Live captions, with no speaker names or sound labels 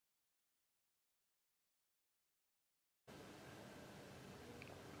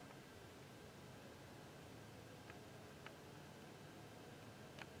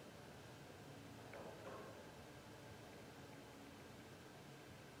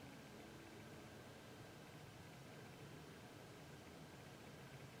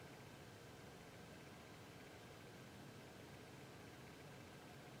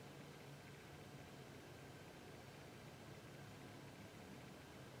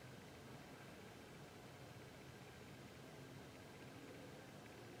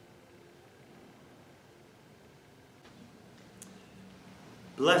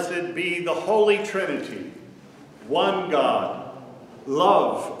Blessed be the Holy Trinity, one God,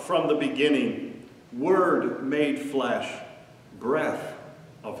 love from the beginning, Word made flesh, breath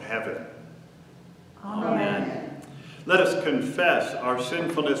of heaven. Amen. Let us confess our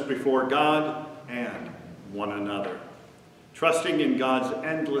sinfulness before God and one another, trusting in God's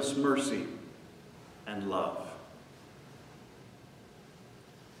endless mercy and love.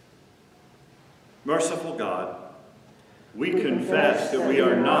 Merciful God, we confess that we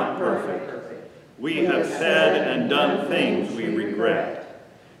are not perfect. We have said and done things we regret.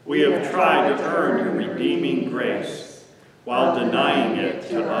 We have tried to earn your redeeming grace while denying it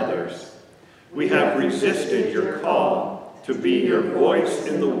to others. We have resisted your call to be your voice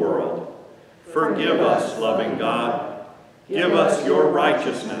in the world. Forgive us, loving God. Give us your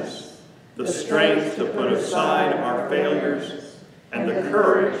righteousness, the strength to put aside our failures, and the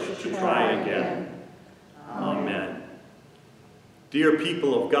courage to try again. Amen. Dear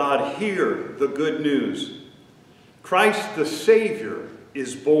people of God, hear the good news. Christ the Savior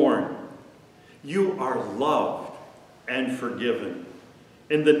is born. You are loved and forgiven.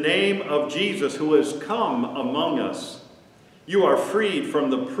 In the name of Jesus, who has come among us, you are freed from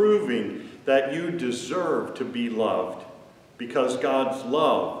the proving that you deserve to be loved, because God's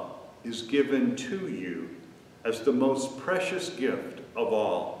love is given to you as the most precious gift of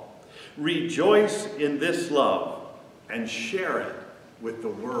all. Rejoice in this love and share it with the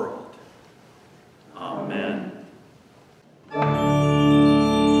world. Amen. Joy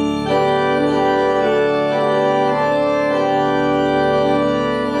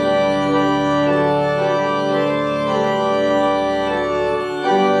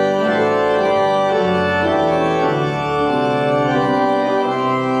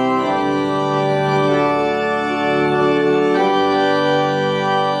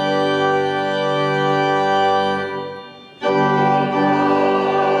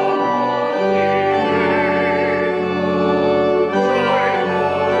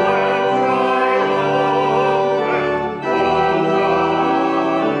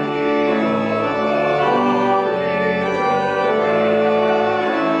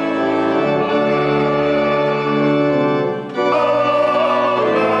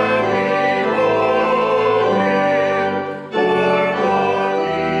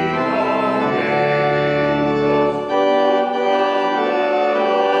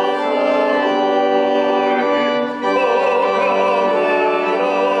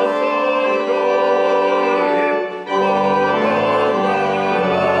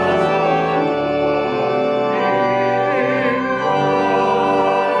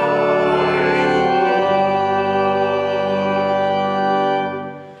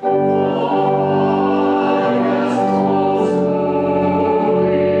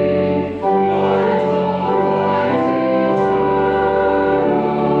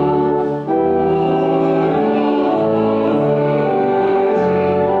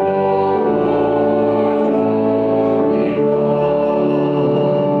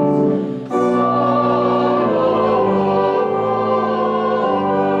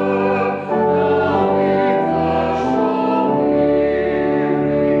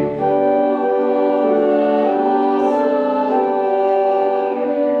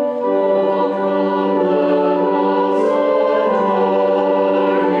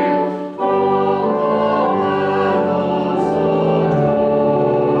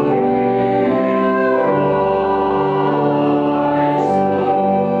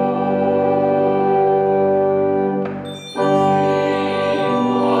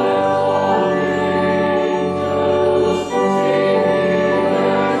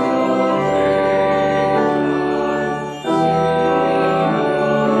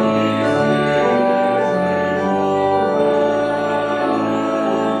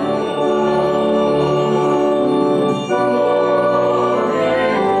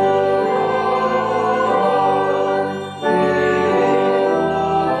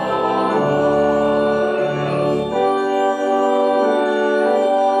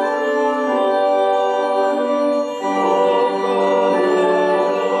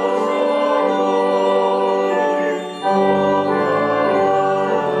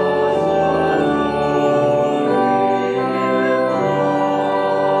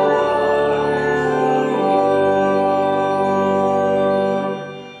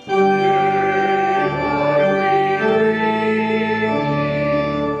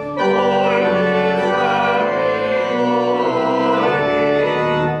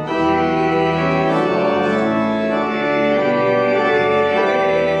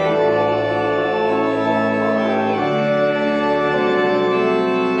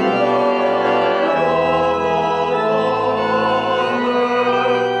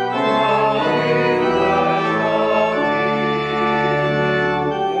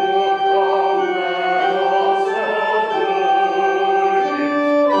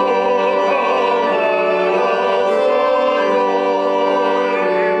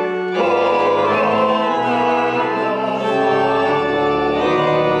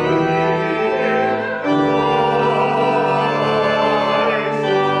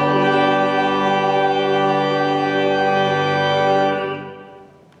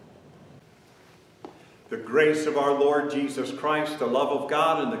grace of our Lord Jesus Christ, the love of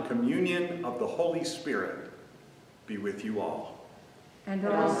God, and the communion of the Holy Spirit be with you all. And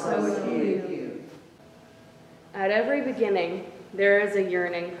also with you. At every beginning, there is a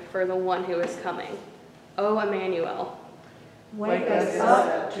yearning for the one who is coming. O Emmanuel. Wake us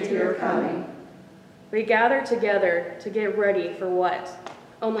up to your coming. We gather together to get ready for what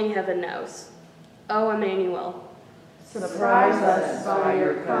only heaven knows. O Emmanuel. Surprise us by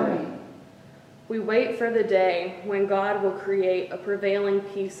your coming. We wait for the day when God will create a prevailing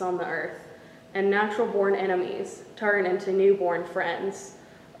peace on the earth, and natural-born enemies turn into newborn friends.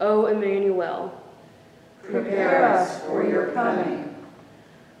 O Emmanuel. Prepare us for your coming.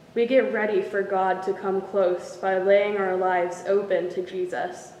 We get ready for God to come close by laying our lives open to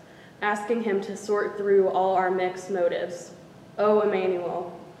Jesus, asking him to sort through all our mixed motives. O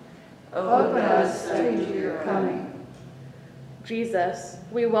Emmanuel. Open us to your coming. Jesus,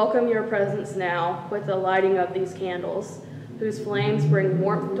 we welcome your presence now with the lighting of these candles, whose flames bring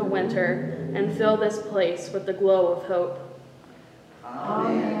warmth to winter and fill this place with the glow of hope.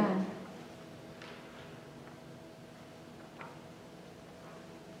 Amen.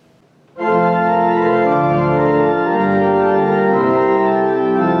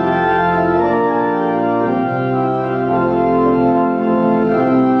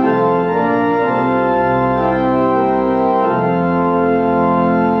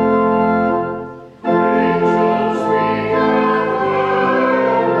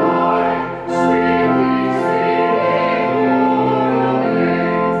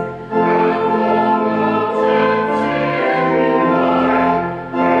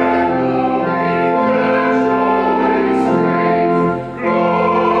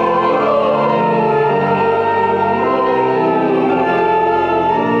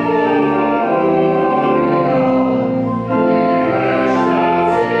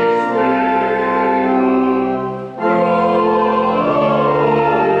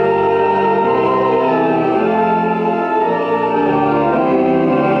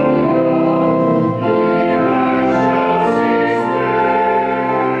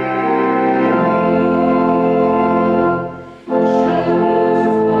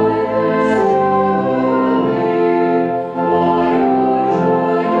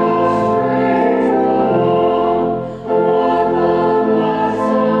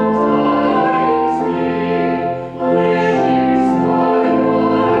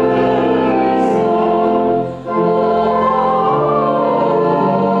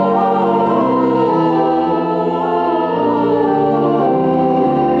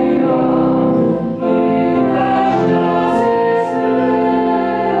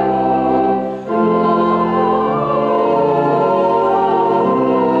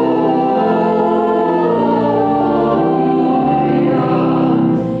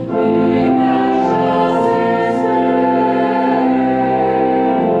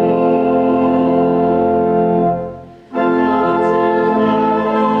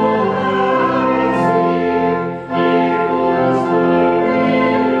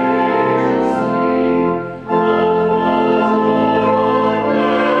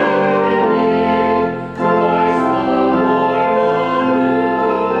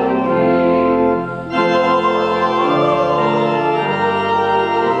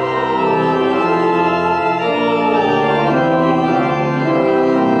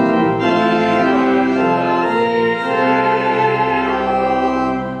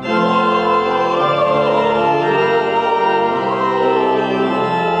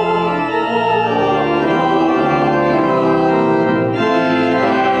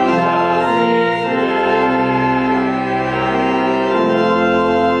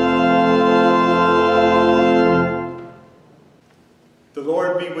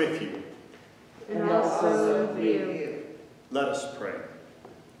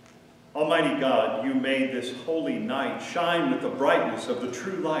 Almighty God, you made this holy night shine with the brightness of the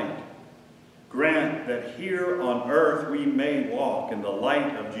true light. Grant that here on earth we may walk in the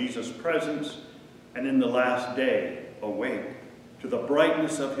light of Jesus' presence, and in the last day awake to the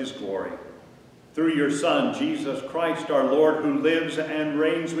brightness of his glory. Through your Son, Jesus Christ, our Lord, who lives and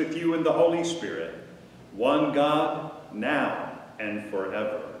reigns with you in the Holy Spirit, one God, now and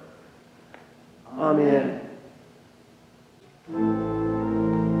forever. Amen.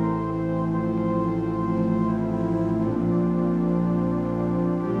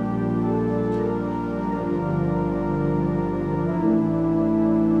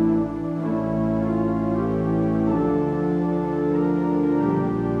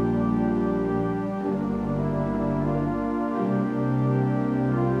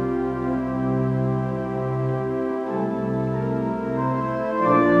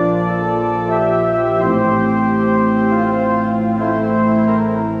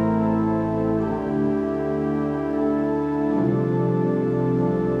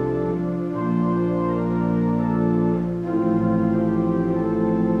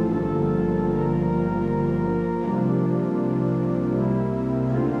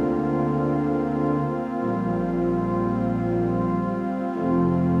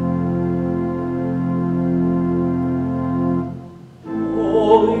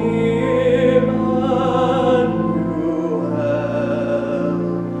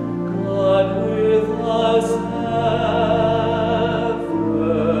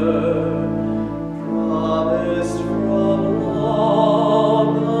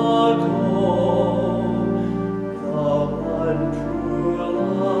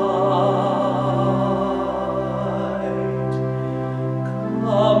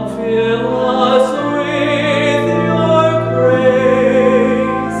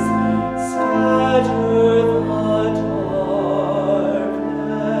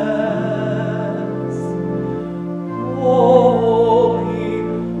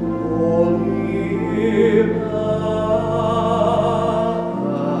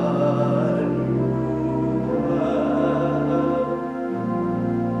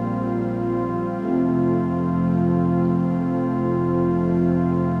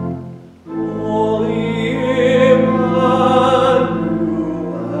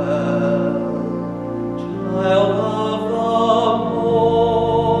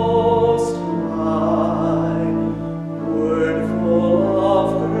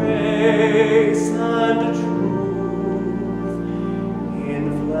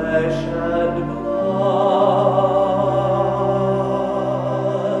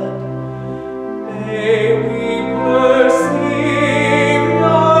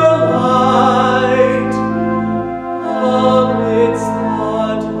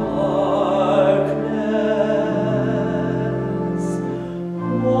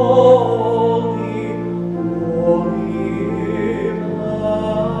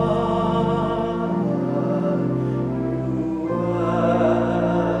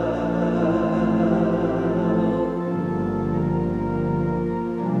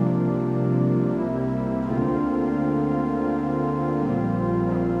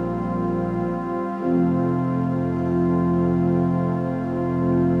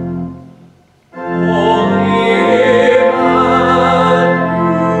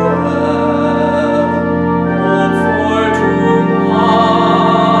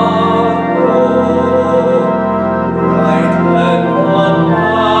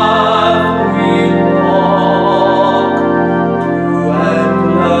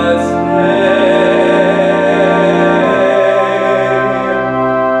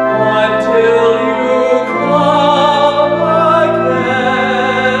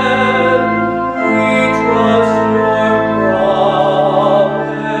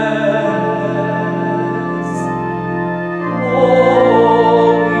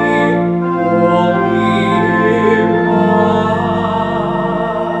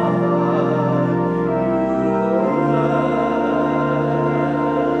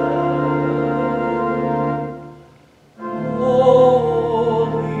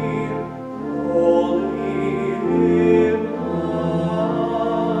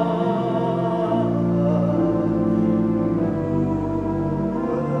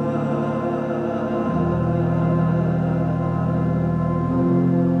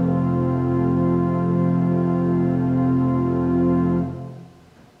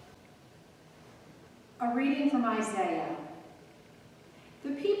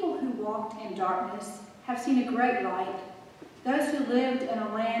 who walked in darkness have seen a great light. Those who lived in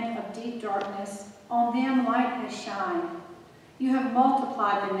a land of deep darkness, on them light has shined. You have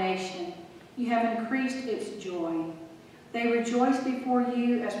multiplied the nation. You have increased its joy. They rejoice before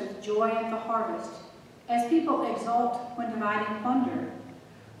you as with joy at the harvest, as people exult when dividing plunder.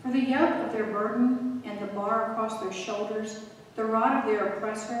 For the yoke of their burden and the bar across their shoulders, the rod of their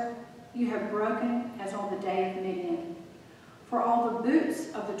oppressor, you have broken as on the day of Midian. For all the boots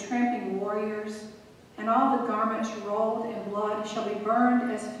of the tramping warriors and all the garments rolled in blood shall be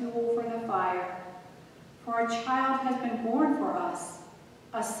burned as fuel for the fire. For a child has been born for us,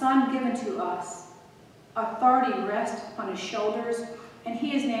 a son given to us. Authority rests upon his shoulders, and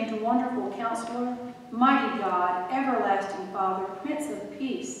he is named Wonderful Counselor, Mighty God, Everlasting Father, Prince of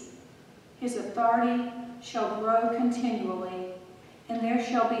Peace. His authority shall grow continually, and there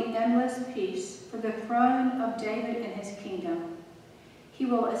shall be endless peace for the throne of David and his kingdom. He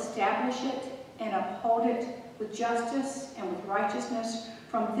will establish it and uphold it with justice and with righteousness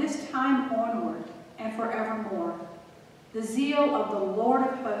from this time onward and forevermore. The zeal of the Lord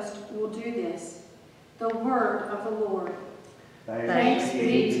of hosts will do this. The word of the Lord. Thanks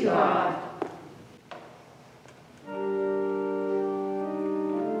be to God.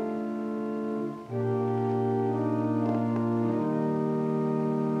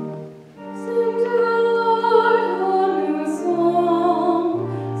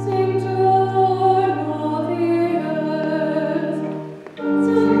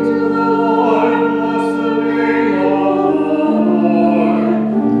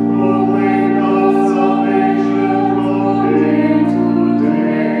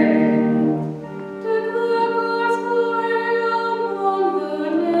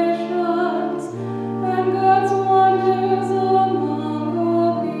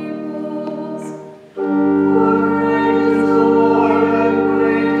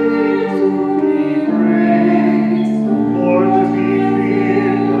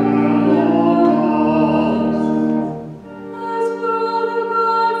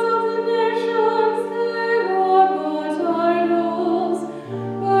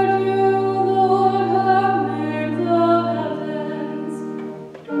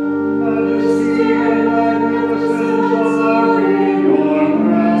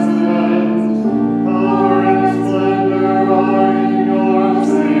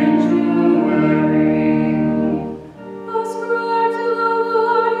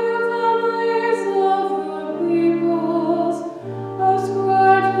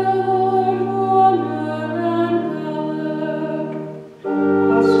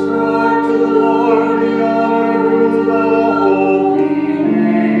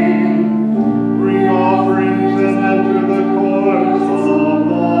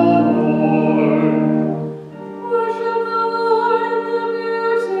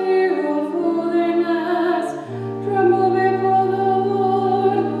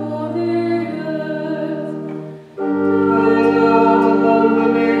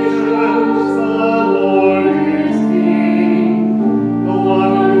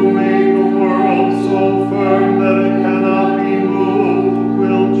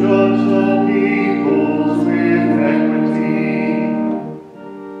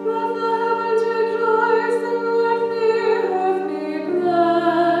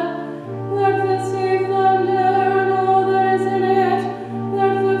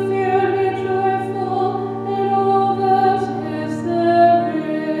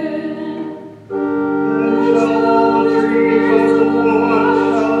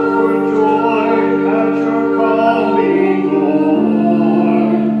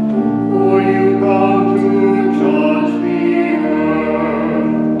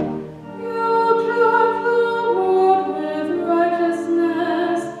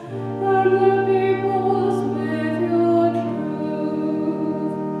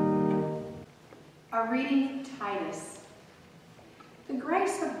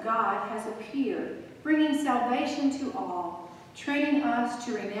 training us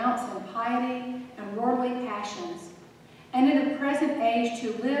to renounce impiety and worldly passions, and in the present age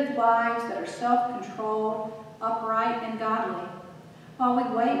to live lives that are self-controlled, upright, and godly, while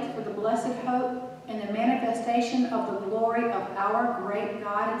we wait for the blessed hope and the manifestation of the glory of our great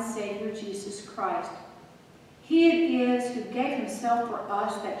God and Savior, Jesus Christ. He it is who gave himself for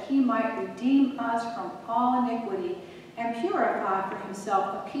us that he might redeem us from all iniquity and purify for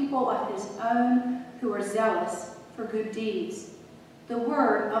himself a people of his own who are zealous for good deeds. The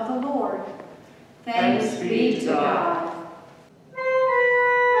word of the Lord. Thanks be to God.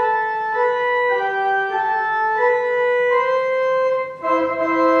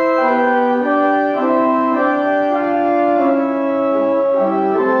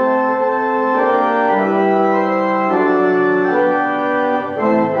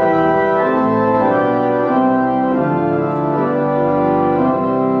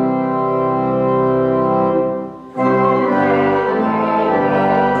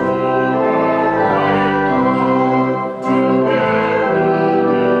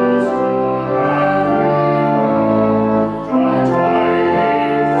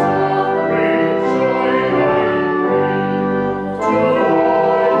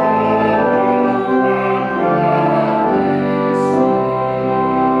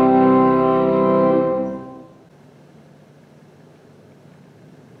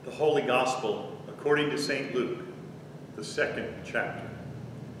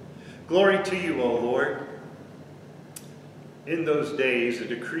 Glory to you, O Lord. In those days a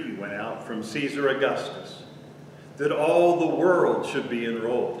decree went out from Caesar Augustus that all the world should be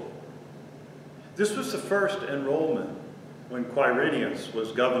enrolled. This was the first enrollment when Quirinius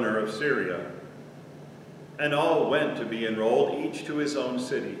was governor of Syria, and all went to be enrolled, each to his own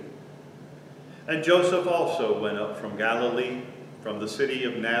city. And Joseph also went up from Galilee, from the city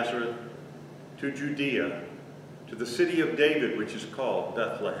of Nazareth, to Judea, to the city of David, which is called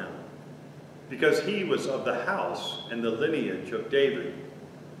Bethlehem, because he was of the house and the lineage of David,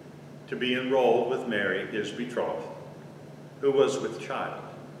 to be enrolled with Mary, his betrothed, who was with child.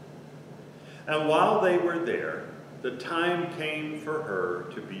 And while they were there, the time came for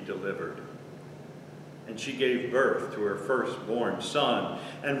her to be delivered. And she gave birth to her firstborn son,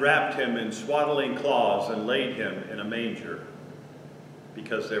 and wrapped him in swaddling cloths, and laid him in a manger,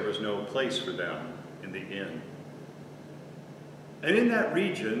 because there was no place for them in the inn. And in that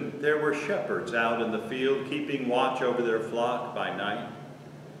region there were shepherds out in the field, keeping watch over their flock by night.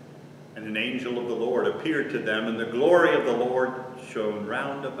 And an angel of the Lord appeared to them, and the glory of the Lord shone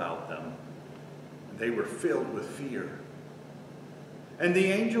round about them. And they were filled with fear. And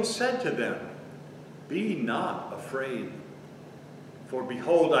the angel said to them, "Be not afraid, for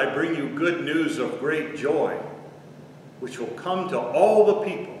behold, I bring you good news of great joy, which will come to all the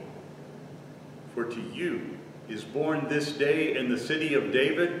people. For to you is born this day in the city of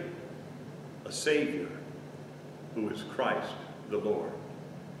David a Savior, who is Christ the Lord.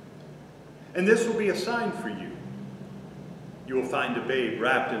 And this will be a sign for you. You will find a babe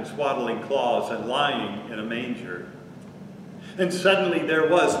wrapped in swaddling cloths and lying in a manger." And suddenly there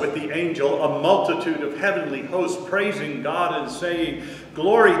was with the angel a multitude of heavenly hosts praising God and saying,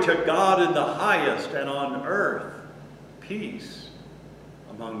 "Glory to God in the highest, and on earth peace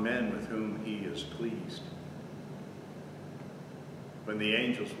among men with whom he is pleased." When the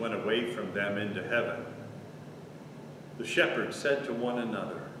angels went away from them into heaven, the shepherds said to one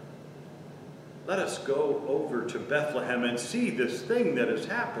another, "Let us go over to Bethlehem and see this thing that has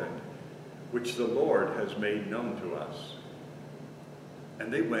happened, which the Lord has made known to us."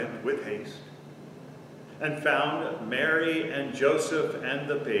 And they went with haste, and found Mary and Joseph and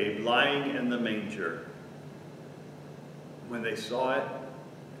the babe lying in the manger. When they saw it,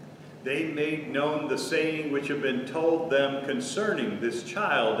 they made known the saying which had been told them concerning this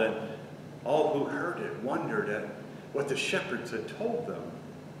child, and all who heard it wondered at what the shepherds had told them.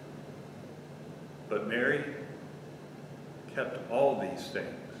 But Mary kept all these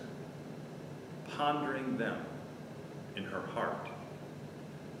things, pondering them in her heart.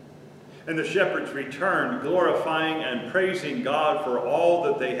 And the shepherds returned, glorifying and praising God for all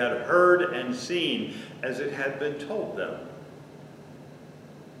that they had heard and seen, as it had been told them.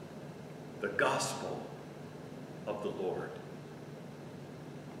 The gospel of the Lord.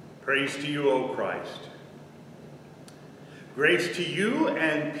 Praise to you, O Christ. Grace to you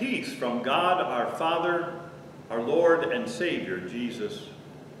and peace from God our Father, our Lord and Savior, Jesus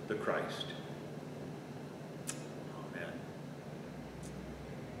the Christ. Amen.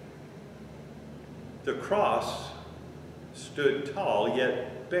 The cross stood tall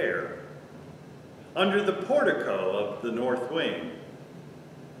yet bare under the portico of the north wing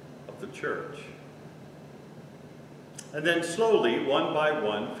of the church. And then slowly, one by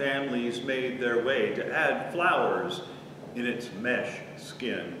one, families made their way to add flowers in its mesh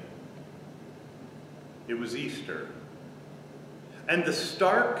skin. It was Easter, and the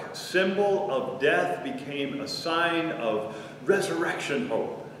stark symbol of death became a sign of resurrection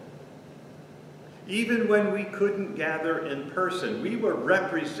hope. Even when we couldn't gather in person, we were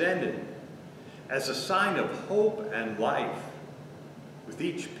represented as a sign of hope and life, with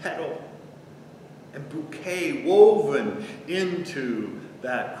each petal and bouquet woven into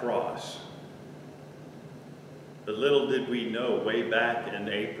that cross. But little did we know way back in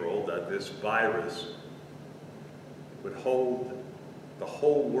April that this virus would hold the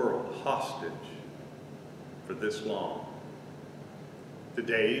whole world hostage for this long. The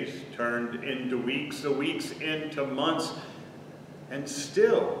days turned into weeks, the weeks into months, and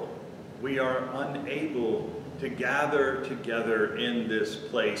still we are unable to gather together in this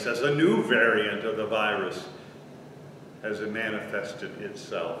place as a new variant of the virus has manifested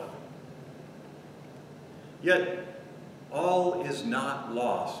itself. Yet all is not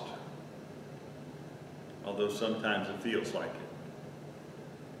lost, although sometimes it feels like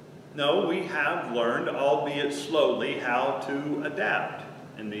it. No, we have learned, albeit slowly, how to adapt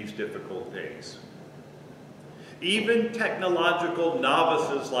in these difficult days. Even technological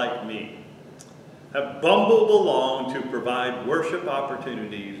novices like me have bumbled along to provide worship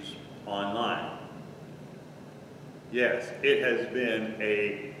opportunities online. Yes, it has been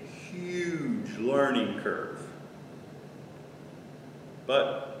a huge learning curve.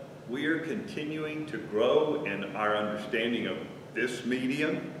 But we are continuing to grow in our understanding of this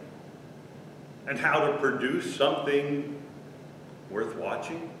medium and how to produce something worth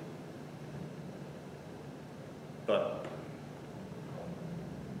watching. But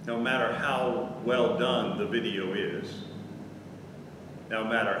no matter how well done the video is, no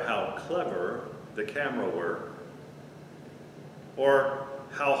matter how clever the camera work, or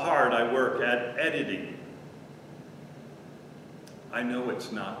how hard I work at editing, I know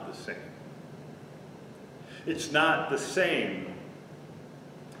it's not the same. It's not the same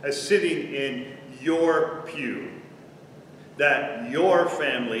as sitting in your pew that your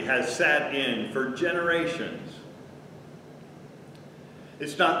family has sat in for generations.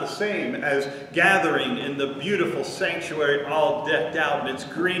 It's not the same as gathering in the beautiful sanctuary all decked out in its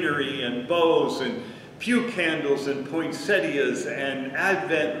greenery and bows and pew candles and poinsettias and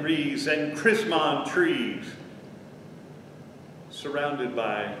Advent wreaths and Christmas trees, surrounded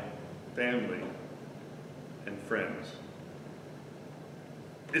by family and friends.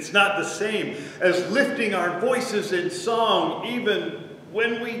 It's not the same as lifting our voices in song even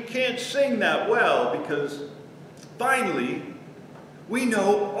when we can't sing that well, because finally we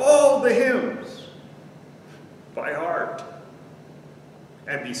know all the hymns by heart.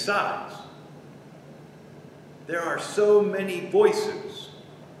 And besides, there are so many voices,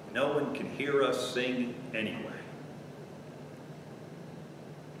 no one can hear us sing anyway.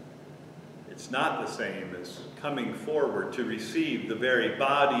 It's not the same as coming forward to receive the very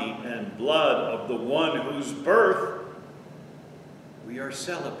body and blood of the one whose birth we are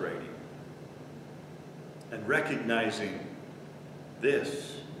celebrating and recognizing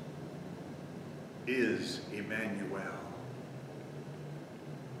this is Emmanuel.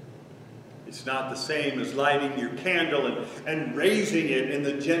 It's not the same as lighting your candle and raising it in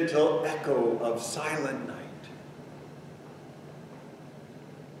the gentle echo of silent night.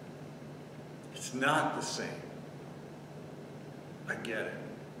 It's not the same. I get it.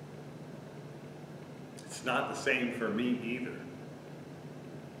 It's not the same for me either.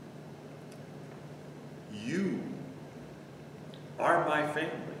 You are my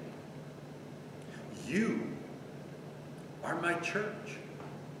family. You are my church.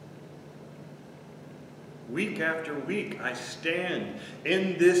 Week after week, I stand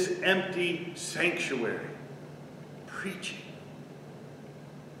in this empty sanctuary, preaching.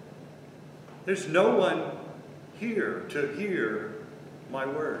 There's no one here to hear my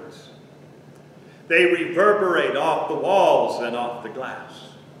words. They reverberate off the walls and off the glass.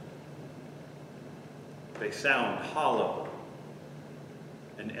 They sound hollow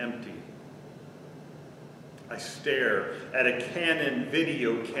and empty. I stare at a Canon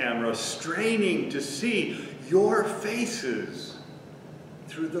video camera, straining to see your faces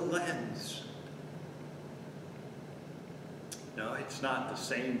through the lens. No, it's not the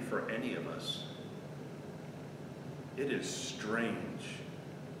same for any of us. It is strange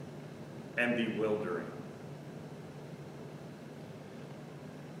and bewildering.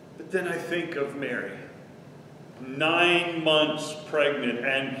 But then I think of Mary, 9 months pregnant,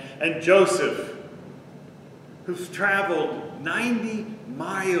 and Joseph, who's traveled 90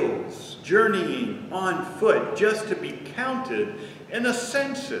 miles journeying on foot just to be counted in a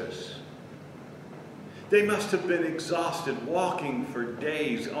census. They must have been exhausted walking for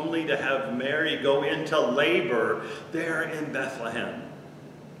days only to have Mary go into labor there in Bethlehem.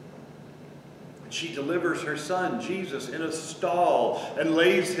 She delivers her son, Jesus, in a stall and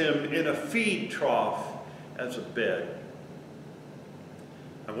lays him in a feed trough as a bed.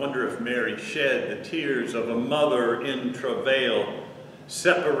 I wonder if Mary shed the tears of a mother in travail,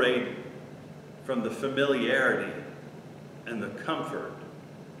 separated from the familiarity and the comfort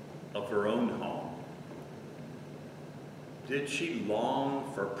of her own home. Did she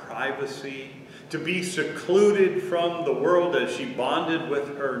long for privacy, to be secluded from the world as she bonded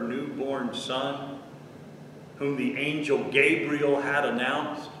with her newborn son, whom the angel Gabriel had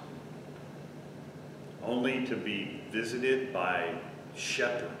announced, only to be visited by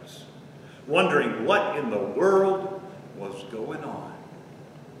shepherds, wondering what in the world was going on?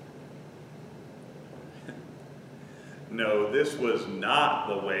 No, this was not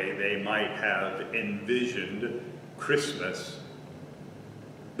the way they might have envisioned Christmas,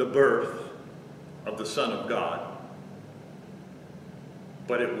 the birth of the Son of God.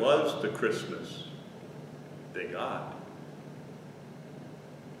 But it was the Christmas they got.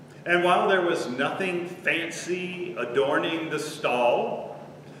 And while there was nothing fancy adorning the stall,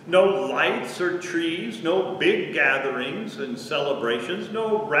 no lights or trees, no big gatherings and celebrations,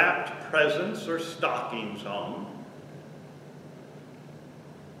 no wrapped presents or stockings hung,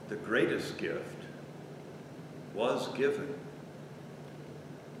 the greatest gift was given,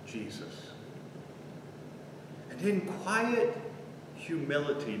 Jesus. And in quiet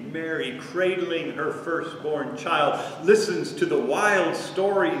humility, Mary, cradling her firstborn child, listens to the wild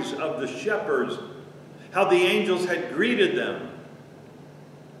stories of the shepherds, how the angels had greeted them,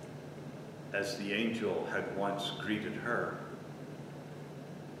 as the angel had once greeted her.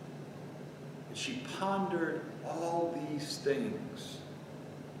 And she pondered all these things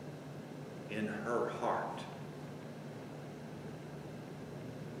in her heart.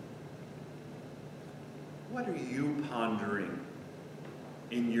 What are you pondering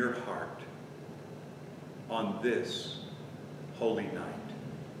in your heart on this holy night?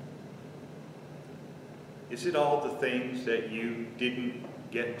 Is it all the things that you didn't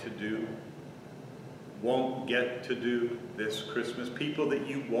get to do, won't get to do this Christmas, people that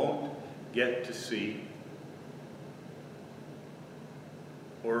you won't get to see?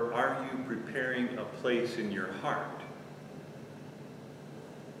 Or are you preparing a place in your heart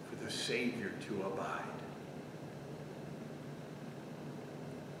for the Savior to abide?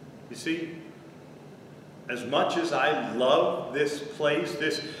 You see, as much as I love this place,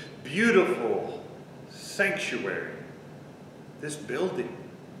 this beautiful sanctuary, this building,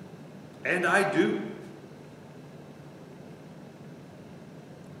 and I do,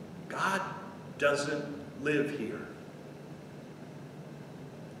 God doesn't live here.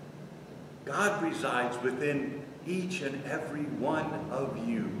 God resides within each and every one of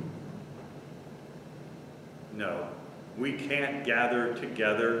you. No, we can't gather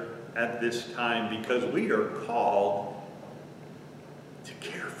together at this time because we are called to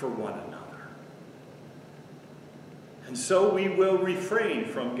care for one another. And so we will refrain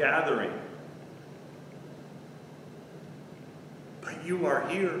from gathering. But you are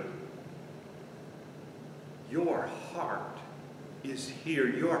here. Your heart is here.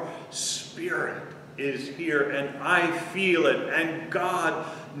 Your spirit is here. And I feel it. And God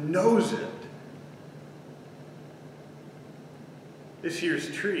knows it. This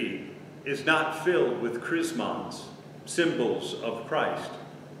year's tree is not filled with chrismons, symbols of Christ.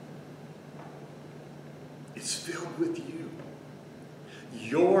 It's filled with you.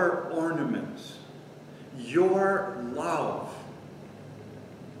 Your ornaments. Your love.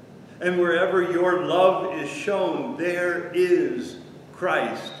 And wherever your love is shown, there is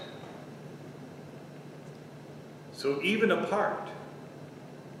Christ. So even apart,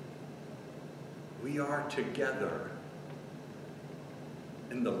 we are together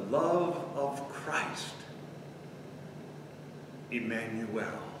in the love of Christ, Emmanuel.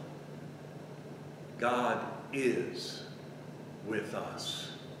 God is with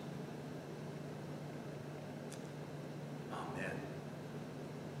us. Amen.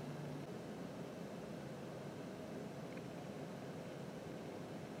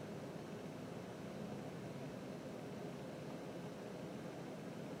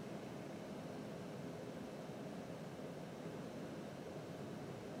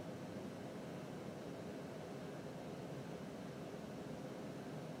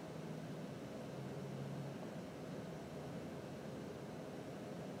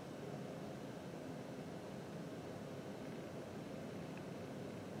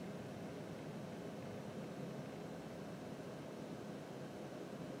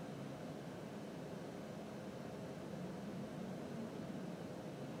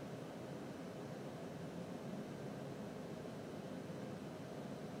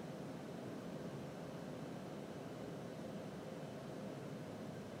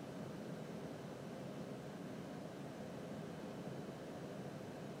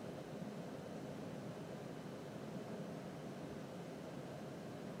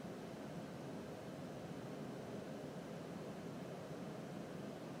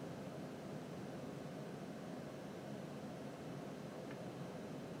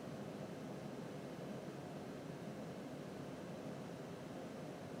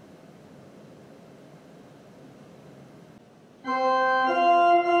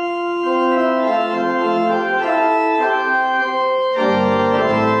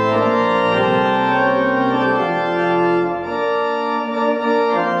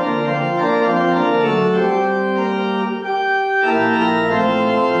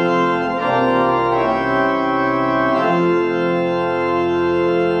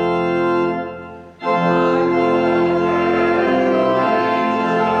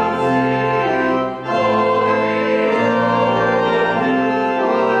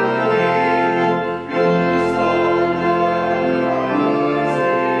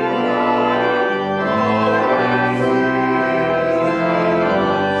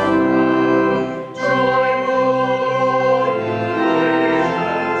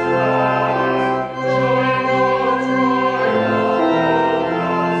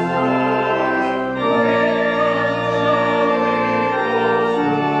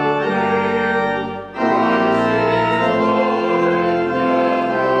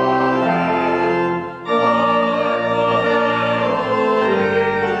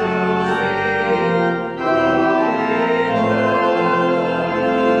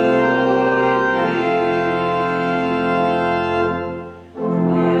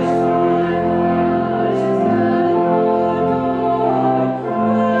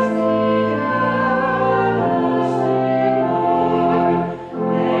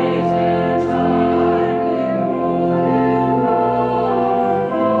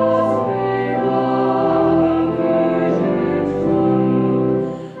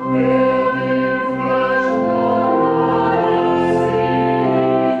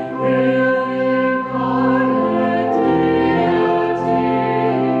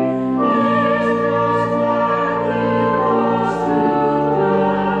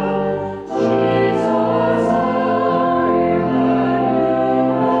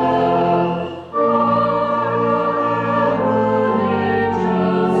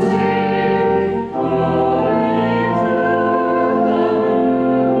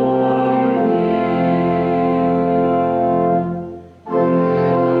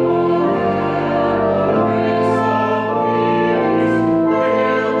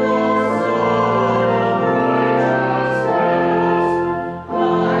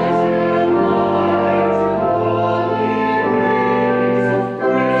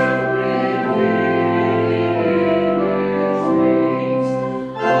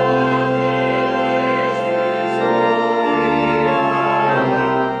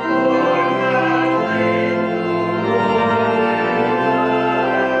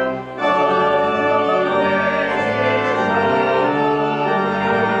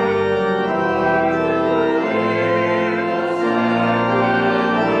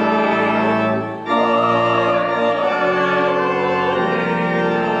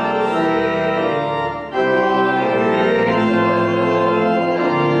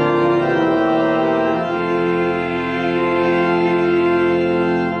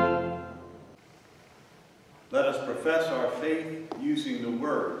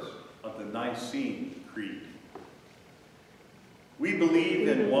 believe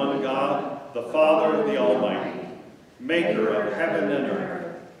in one God, the Father, the Almighty, maker of heaven and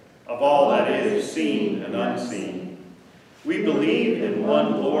earth, of all that is seen and unseen. We believe in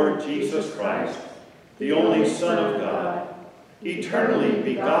one Lord Jesus Christ, the only Son of God, eternally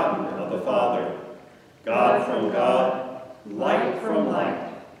begotten of the Father, God from God, light from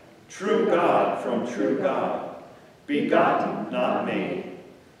light, true God from true God, begotten, not made,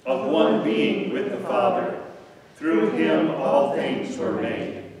 of one being with the Father. Through him all things were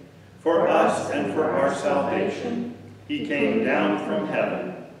made. For us and for our salvation, he came down from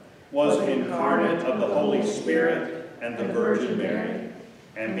heaven, was incarnate of the Holy Spirit and the Virgin Mary,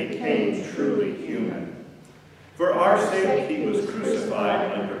 and became truly human. For our sake he was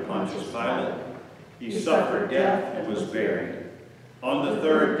crucified under Pontius Pilate. He suffered death and was buried. On the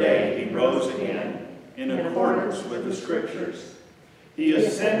third day he rose again, in accordance with the Scriptures. He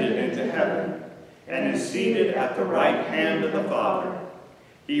ascended into heaven, and is seated at the right hand of the Father.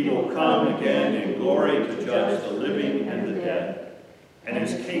 He will come again in glory to judge the living and the dead, and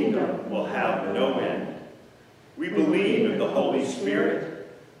his kingdom will have no end. We believe in the Holy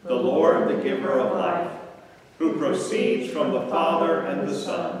Spirit, the Lord, the giver of life, who proceeds from the Father and the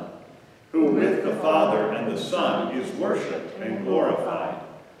Son, who with the Father and the Son is worshipped and glorified,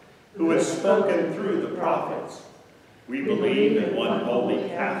 who has spoken through the prophets. We believe in one holy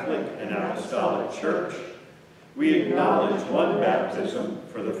Catholic and Apostolic Church. We acknowledge one baptism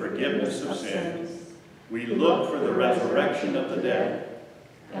for the forgiveness of sins. We look for the resurrection of the dead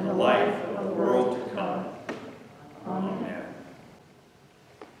and the life of the world to come. Amen.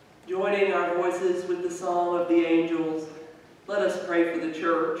 Joining our voices with the song of the angels, let us pray for the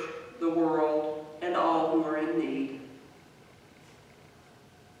church, the world, and all who are in need.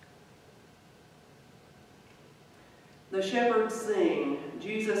 The shepherds sing,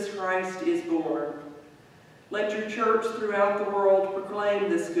 Jesus Christ is born. Let your church throughout the world proclaim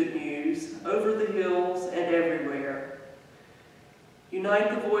this good news over the hills and everywhere. Unite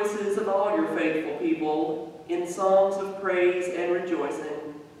the voices of all your faithful people in songs of praise and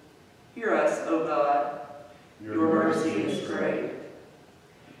rejoicing. Hear us, O God. Your mercy is great.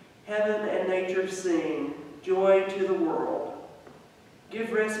 Heaven and nature sing, joy to the world. Give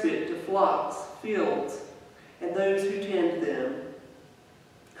respite to flocks, fields, and those who tend them.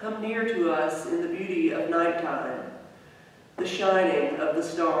 Come near to us in the beauty of nighttime, the shining of the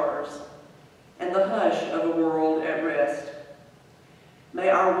stars, and the hush of a world at rest. May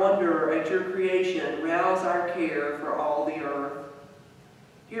our wonder at your creation rouse our care for all the earth.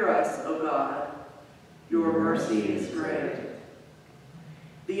 Hear us, O God. Your mercy is great.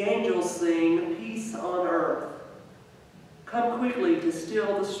 The angels sing, peace on earth. Come quickly to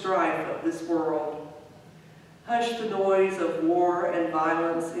still the strife of this world. Hush the noise of war and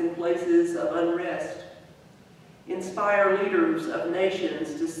violence in places of unrest. Inspire leaders of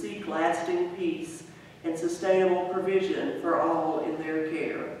nations to seek lasting peace and sustainable provision for all in their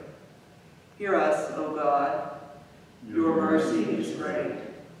care. Hear us, O God. Your mercy is great.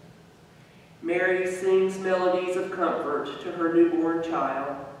 Mary sings melodies of comfort to her newborn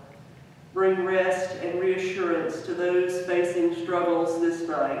child. Bring rest and reassurance to those facing struggles this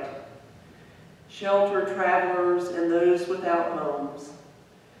night. Shelter travelers and those without homes.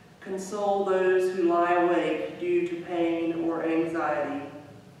 Console those who lie awake due to pain or anxiety.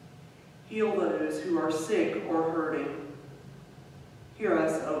 Heal those who are sick or hurting. Hear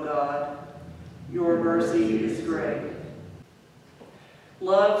us, O God. Your mercy is great.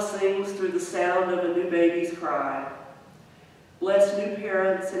 Love sings through the sound of a new baby's cry. Bless new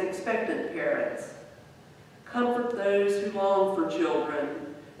parents and expectant parents. Comfort those who long for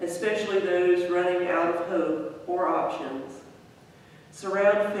children, especially those running out of hope or options.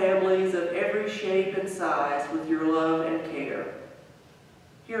 Surround families of every shape and size with your love and care.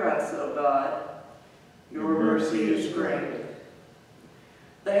 Hear us, O God. Your mercy is great.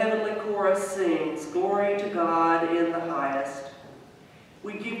 The heavenly chorus sings, glory to God in the highest.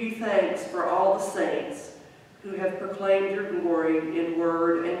 We give you thanks for all the saints who have proclaimed your glory in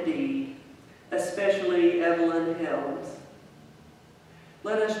word and deed, especially Evelyn Helms.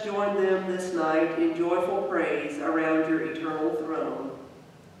 Let us join them this night in joyful praise around your eternal throne.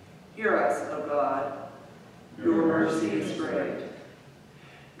 Hear us, O God. Your mercy is great.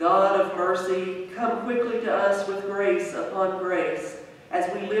 God of mercy, come quickly to us with grace upon grace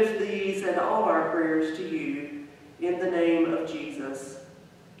as we lift these and all our prayers to you, in the name of Jesus.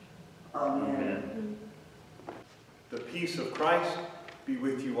 Amen. Amen. The peace of Christ be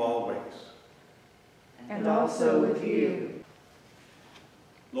with you always. And also with you.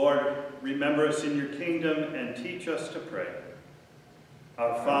 Lord, remember us in your kingdom and teach us to pray.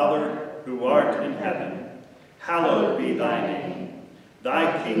 Our Father, who art in heaven, hallowed be thy name.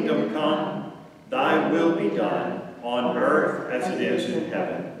 Thy kingdom come, thy will be done, on earth as it is in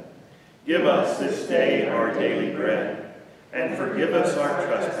heaven. Give us this day our daily bread, and forgive us our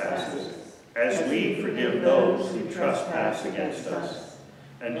trespasses, as we forgive those who trespass against us.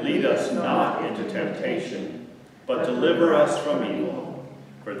 And lead us not into temptation, but deliver us from evil.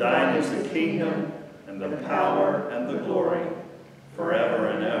 For thine is the kingdom, and the power, and the glory, forever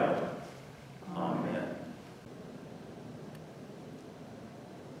and ever. Amen.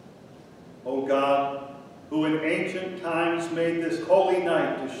 O God, who in ancient times made this holy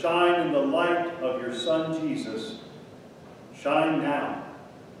night to shine in the light of your Son Jesus, shine now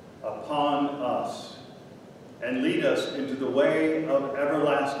upon us and lead us into the way of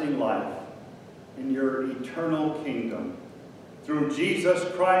everlasting life in your eternal kingdom. Through Jesus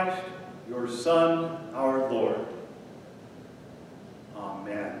Christ, your Son, our Lord.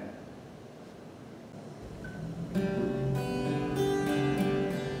 Amen.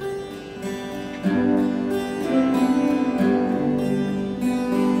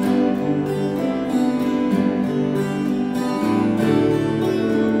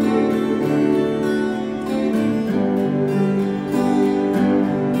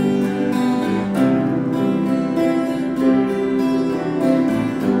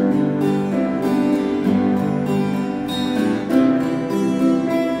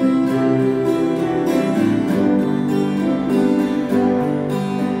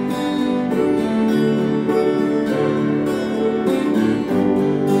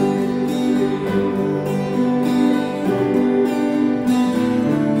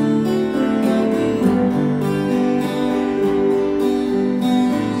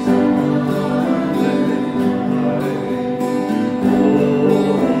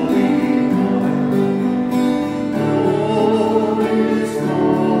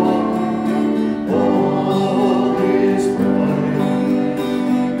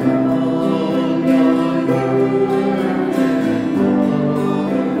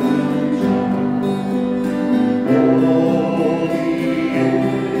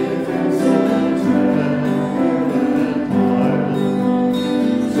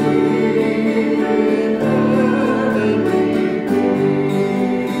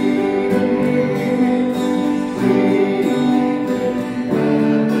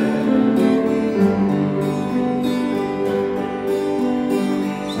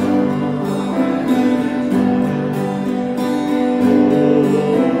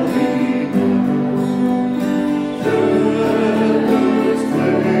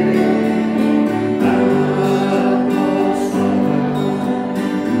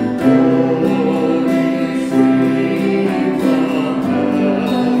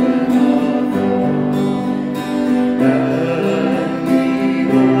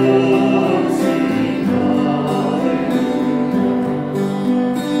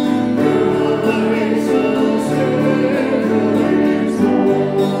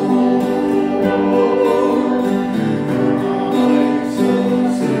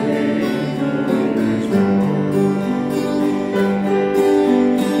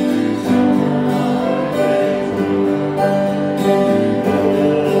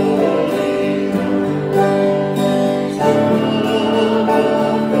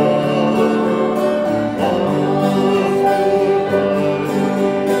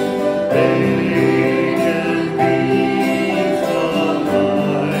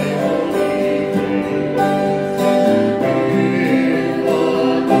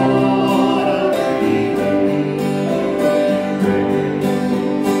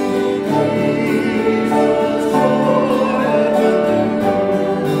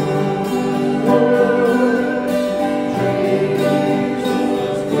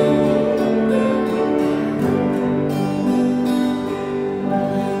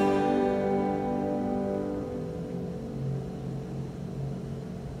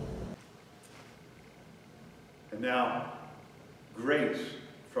 And now, grace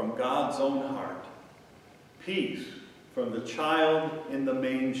from God's own heart, peace from the child in the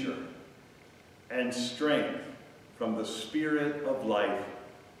manger, and strength from the Spirit of life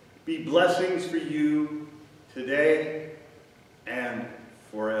be blessings for you today and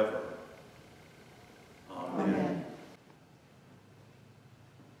forever. Amen. Amen.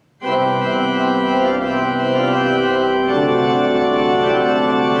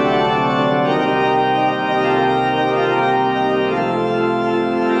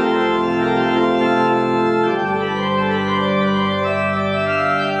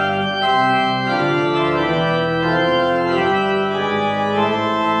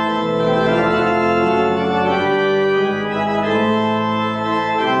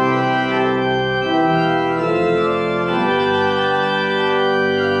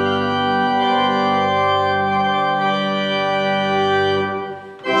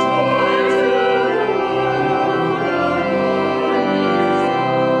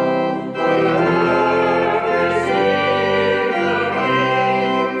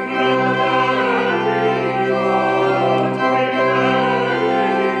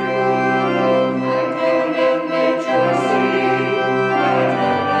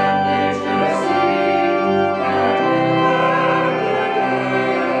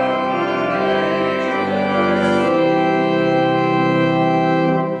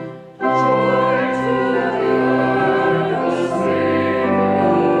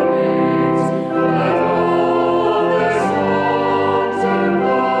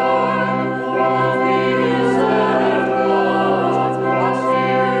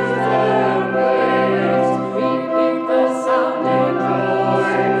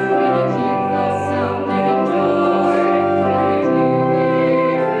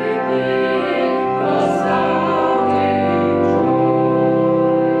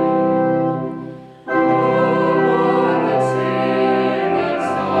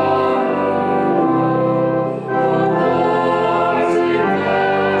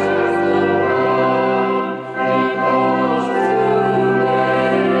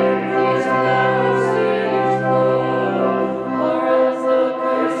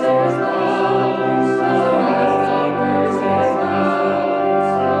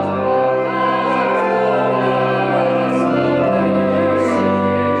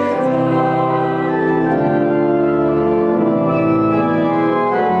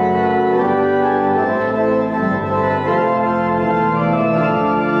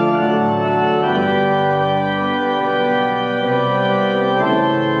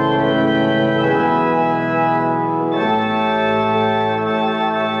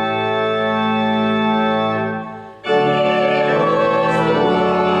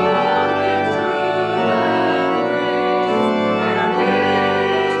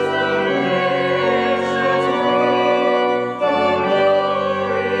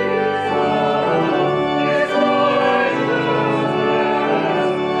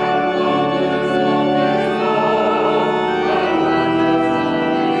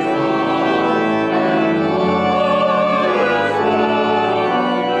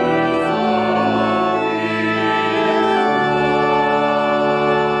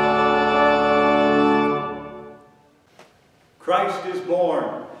 Christ is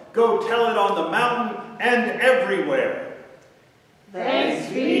born. Go tell it on the mountain and everywhere.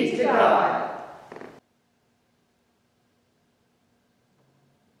 Thanks be to God.